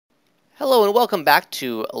Hello and welcome back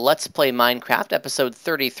to Let's Play Minecraft episode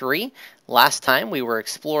 33. Last time we were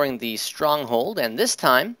exploring the stronghold, and this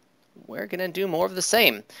time we're going to do more of the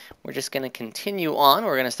same. We're just going to continue on.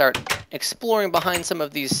 We're going to start exploring behind some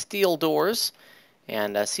of these steel doors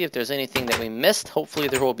and see if there's anything that we missed. Hopefully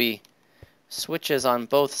there will be switches on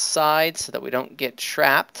both sides so that we don't get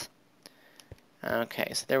trapped.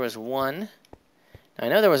 Okay, so there was one. Now, I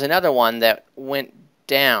know there was another one that went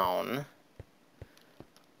down.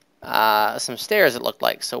 Some stairs it looked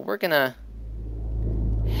like, so we're gonna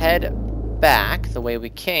head back the way we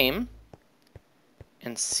came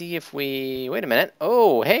and see if we... Wait a minute.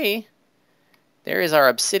 Oh, hey! There is our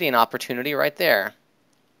obsidian opportunity right there.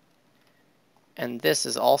 And this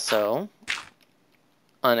is also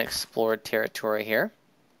unexplored territory here.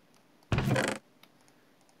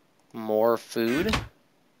 More food.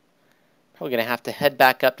 Probably gonna have to head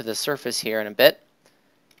back up to the surface here in a bit.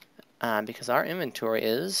 Because our inventory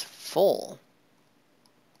is full.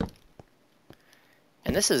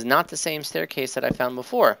 And this is not the same staircase that I found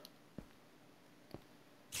before.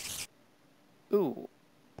 Ooh.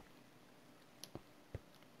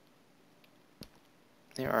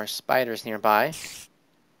 There are spiders nearby.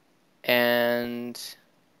 And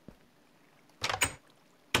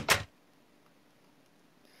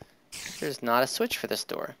there's not a switch for this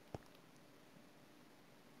door.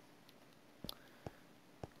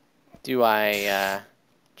 Do I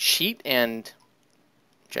cheat and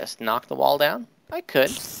just knock the wall down? I could.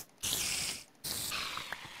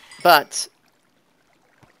 But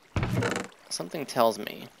something tells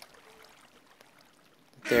me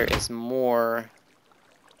there is more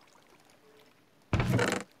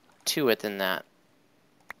to it than that.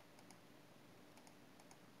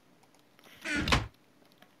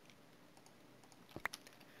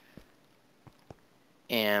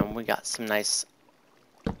 And we got some nice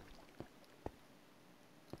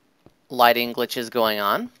lighting glitches going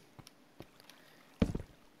on.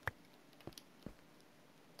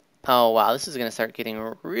 Oh wow, this is going to start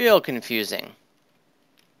getting real confusing.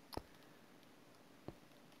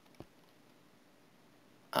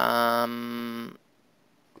 We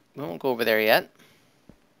won't go over there yet.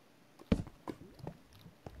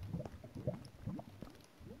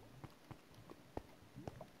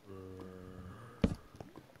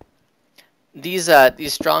 These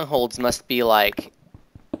strongholds must be like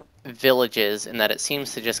villages in that it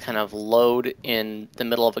seems to just kind of load in the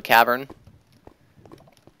middle of a cavern,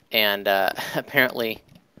 and apparently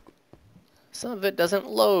some of it doesn't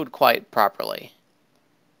load quite properly,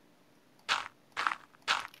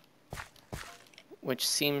 which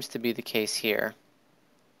seems to be the case here.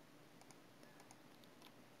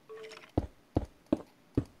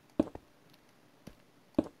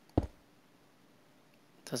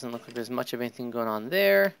 Doesn't look like there's much of anything going on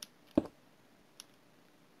there.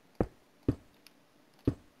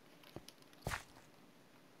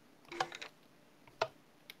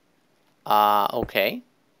 Okay.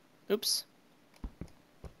 Oops.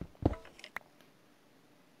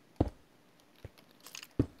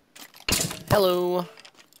 Hello.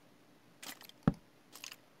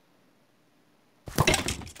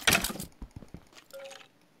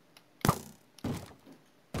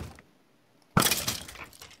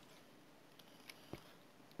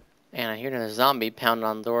 And I hear there's a zombie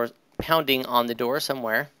pounding on the door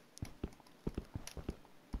somewhere.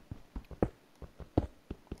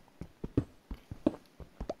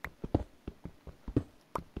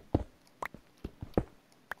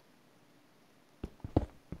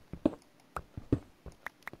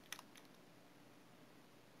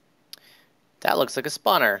 That looks like a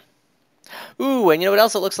spawner. Ooh, and you know what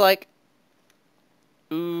else it looks like?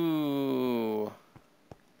 Ooh.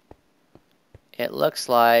 It looks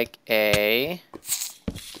like a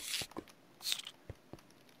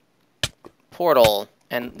portal.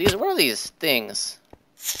 And these, what are these things?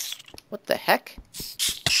 What the heck?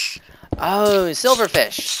 Oh,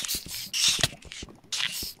 silverfish.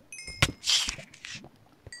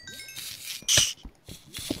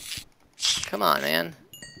 Come on, man.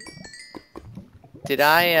 Did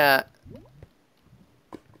I, are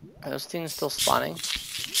those things still spawning?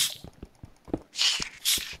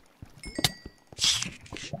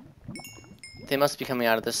 They must be coming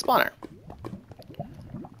out of this spawner.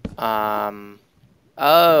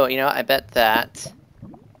 Oh, you know, I bet that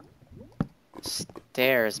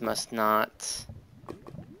stairs must not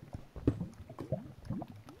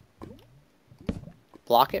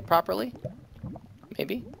block it properly?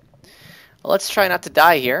 Maybe? Well, let's try not to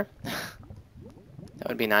die here. That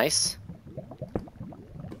would be nice.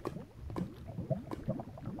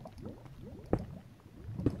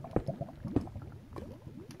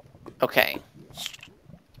 Okay.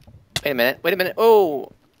 Wait a minute. Wait a minute.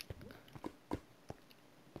 Oh!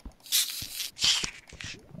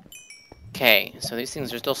 Okay, so these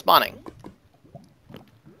things are still spawning.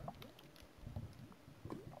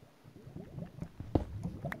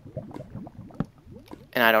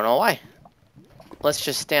 And I don't know why. Let's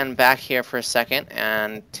just stand back here for a second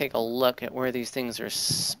and take a look at where these things are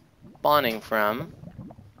spawning from.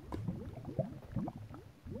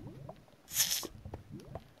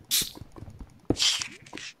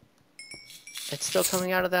 It's still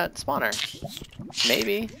coming out of that spawner.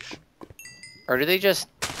 Maybe. Or do they just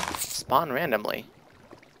spawn randomly?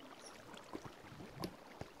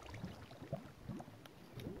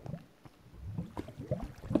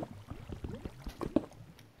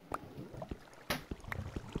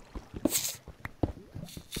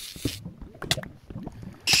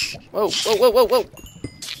 Whoa, whoa, whoa, whoa, whoa!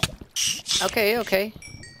 Okay, okay.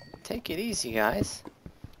 Take it easy, guys.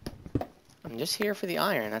 I'm just here for the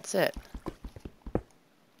iron, that's it.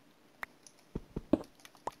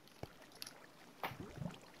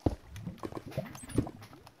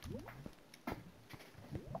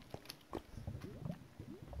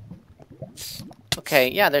 Okay,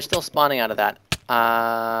 yeah, they're still spawning out of that.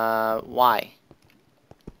 Why?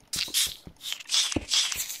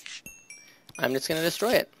 I'm just gonna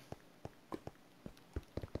destroy it.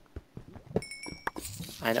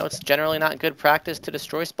 I know it's generally not good practice to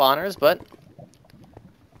destroy spawners, but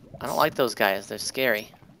I don't like those guys. They're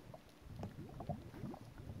scary.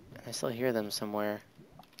 I still hear them somewhere.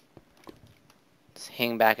 Just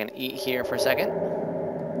hang back and eat here for a second.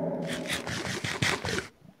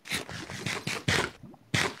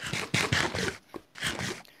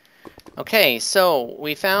 Okay, so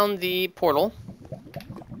we found the portal.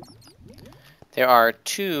 There are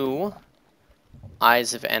 2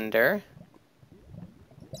 Eyes of Ender.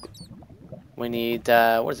 We need,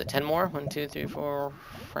 what is it, 10 more? 1, 2, 3, 4,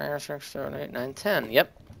 5, 6, 7, 8, 9, 10.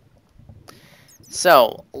 Yep.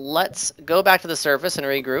 So, let's go back to the surface and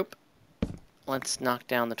regroup. Let's knock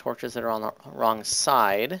down the torches that are on the wrong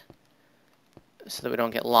side so that we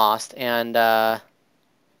don't get lost. And,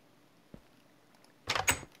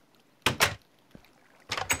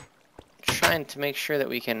 trying to make sure that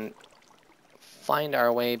we can find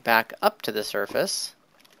our way back up to the surface.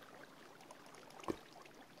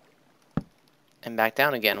 And back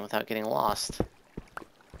down again without getting lost.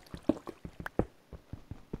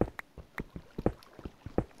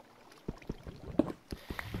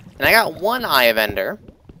 And I got 1 Eye of Ender.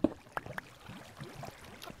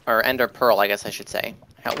 Or Ender Pearl, I guess I should say.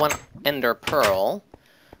 I got 1 Ender Pearl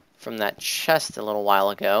from that chest a little while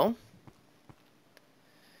ago.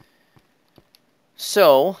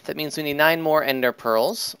 So, that means we need 9 more Ender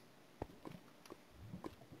Pearls.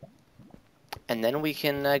 And then we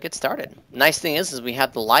can get started. Nice thing is we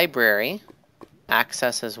have the library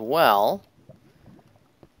access as well,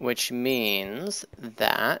 which means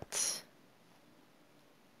that...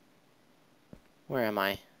 Where am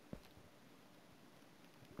I?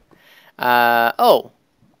 Oh!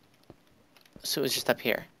 So it was just up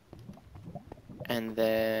here. And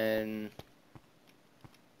then...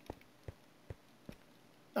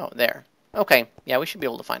 Oh, there. Okay, yeah, we should be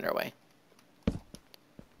able to find our way.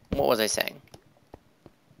 What was I saying?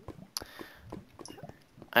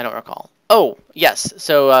 I don't recall. Oh, yes.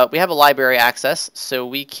 So we have a library access, so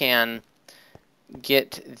we can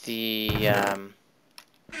get the...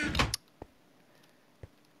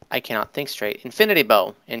 I cannot think straight. Infinity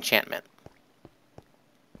Bow enchantment.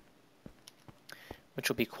 Which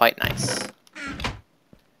will be quite nice.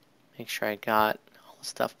 Make sure I got all the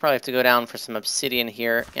stuff. Probably have to go down for some obsidian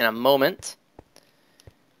here in a moment.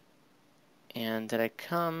 And did I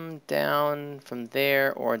come down from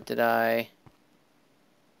there, or did I...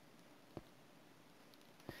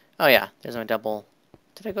 Oh yeah, there's my double.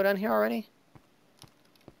 Did I go down here already?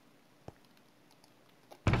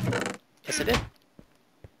 Yes, I did.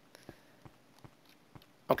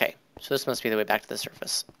 Okay, so this must be the way back to the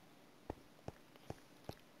surface.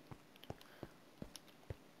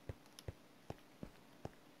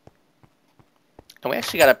 And we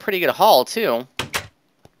actually got a pretty good haul, too.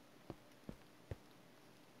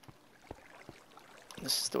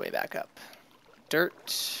 This is the way back up.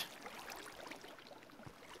 Dirt.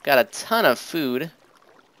 Got a ton of food.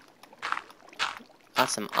 Got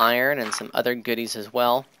some iron and some other goodies as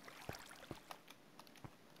well.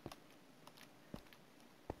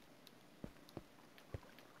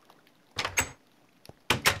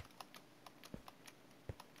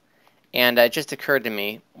 And it just occurred to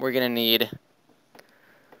me, we're gonna need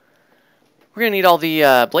all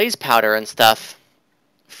the blaze powder and stuff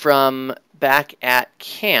from back at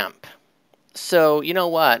camp. So, you know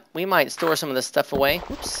what? We might store some of this stuff away.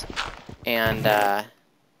 Oops. And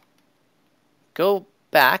go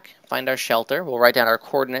back, find our shelter. We'll write down our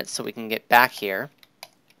coordinates so we can get back here.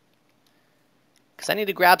 Because I need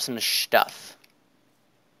to grab some stuff.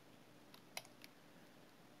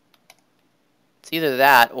 It's either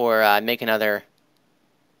that or make another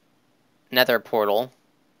nether portal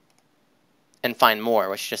and find more,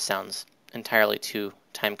 which just sounds entirely too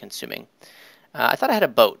time-consuming. I thought I had a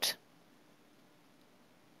boat.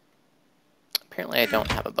 Apparently I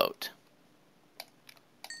don't have a boat.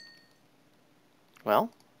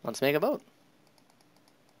 Well, let's make a boat.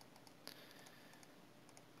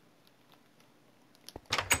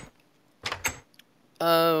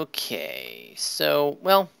 Okay, so,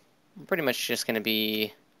 well, I'm pretty much just going to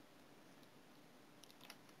be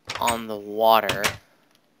on the water.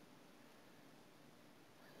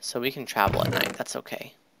 So we can travel at night, that's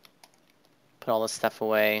okay. Put all this stuff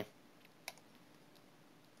away.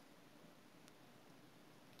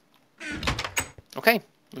 Okay,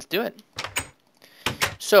 let's do it.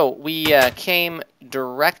 So we came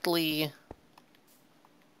directly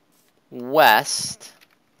west.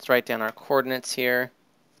 Let's write down our coordinates here.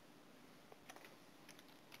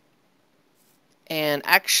 And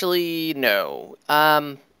actually, no.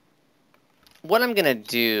 What I'm going to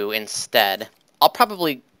do instead, I'll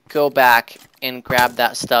probably go back and grab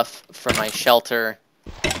that stuff from my shelter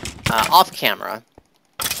off camera.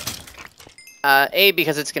 A,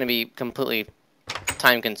 because it's going to be completely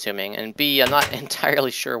time-consuming, and B, I'm not entirely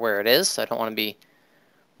sure where it is, so I don't want to be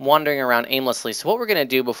wandering around aimlessly. So what we're going to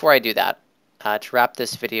do before I do that, to wrap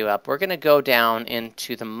this video up, we're going to go down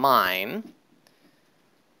into the mine.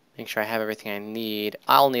 Make sure I have everything I need.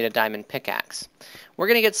 I'll need a diamond pickaxe. We're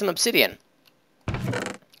going to get some obsidian.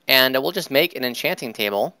 And we'll just make an enchanting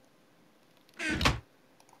table.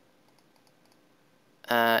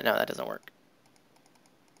 No, that doesn't work.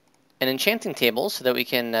 An enchanting table so that we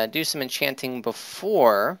can do some enchanting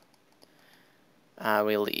before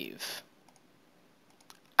we leave.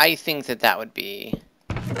 I think that that would be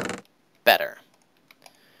better.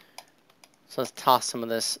 So let's toss some of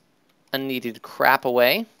this unneeded crap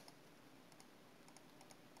away.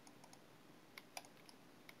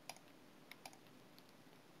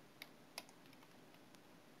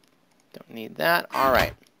 Don't need that. All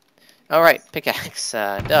right. All right, pickaxe.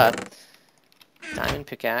 Duh. Diamond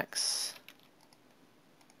pickaxe.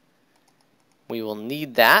 We will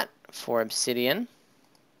need that for obsidian.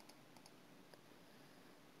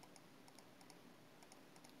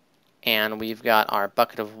 And we've got our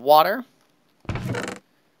bucket of water.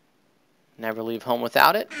 Never leave home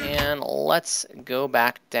without it. And let's go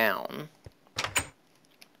back down.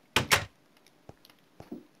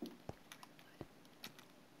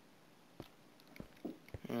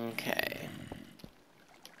 Okay.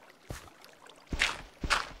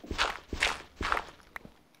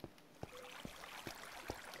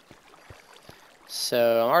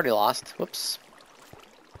 So I'm already lost. Whoops.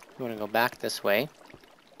 We want to go back this way.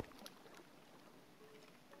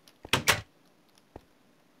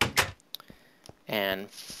 And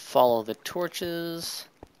follow the torches.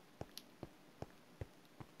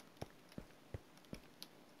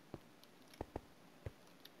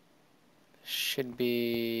 Should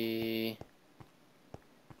be...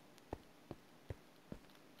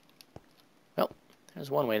 Well, there's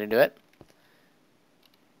one way to do it.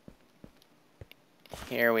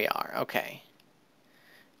 Here we are. Okay.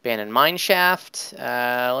 Abandoned mine shaft.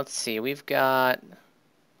 Let's see. We've got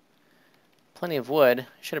plenty of wood. I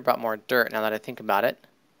should have brought more dirt now that I think about it.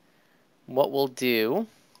 What we'll do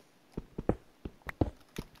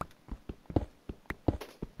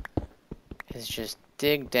is just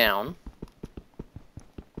dig down.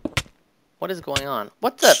 What is going on?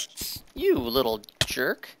 What the? You little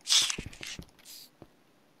jerk.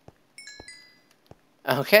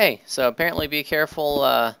 Okay, so apparently be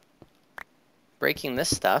careful breaking this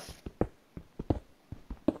stuff.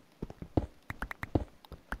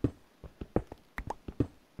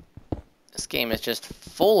 This game is just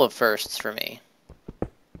full of firsts for me.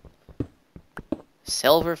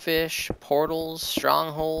 Silverfish, portals,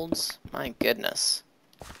 strongholds. My goodness.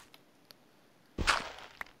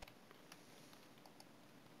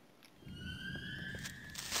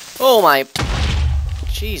 Oh my...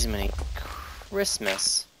 Jeez, many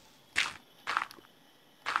Christmas.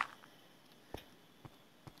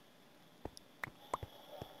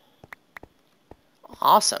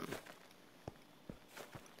 Awesome.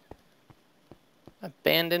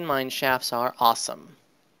 Abandoned mine shafts are awesome.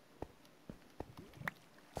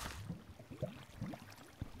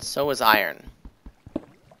 So is iron.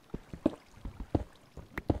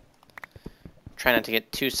 Try not to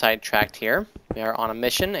get too sidetracked here. We are on a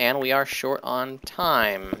mission, and we are short on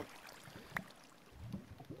time.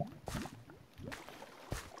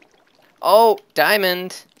 Oh,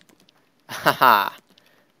 diamond! Haha.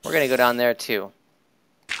 We're going to go down there, too.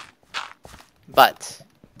 But,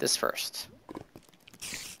 this first.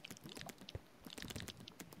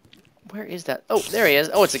 Where is that? Oh, there he is.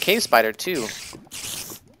 Oh, it's a cave spider, too.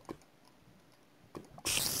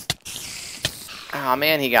 Oh,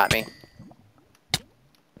 man, he got me.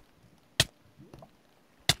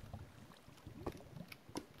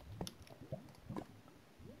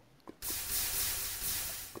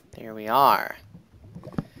 There we are.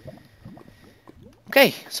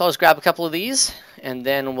 Okay, so let's grab a couple of these, and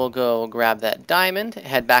then we'll go grab that diamond,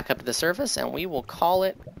 head back up to the surface, and we will call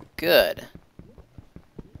it good.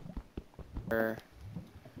 Right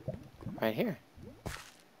here.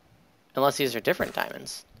 Unless these are different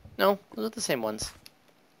diamonds. No, those are the same ones.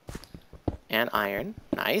 And iron.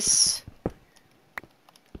 Nice.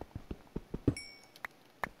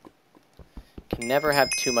 Can never have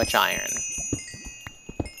too much iron.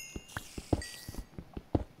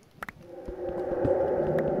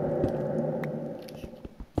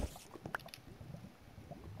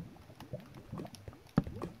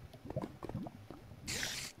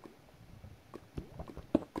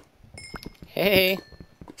 Hey.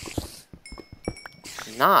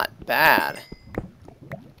 Not bad.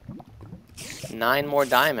 9 more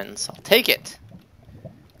diamonds. I'll take it.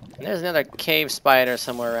 And there's another cave spider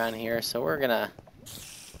somewhere around here, so we're gonna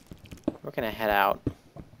head out.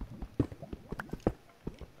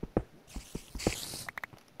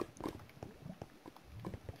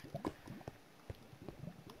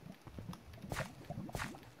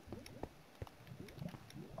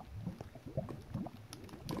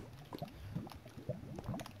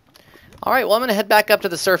 Alright, well I'm going to head back up to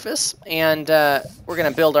the surface, and we're going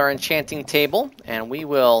to build our enchanting table, and we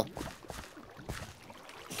will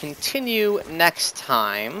continue next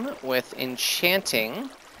time with enchanting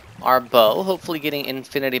our bow, hopefully getting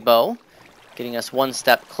infinity bow, getting us one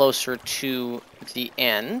step closer to the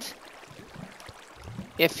end.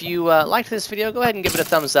 If you liked this video, go ahead and give it a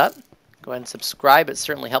thumbs up. Go ahead and subscribe, it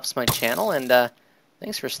certainly helps my channel, and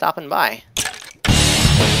thanks for stopping by.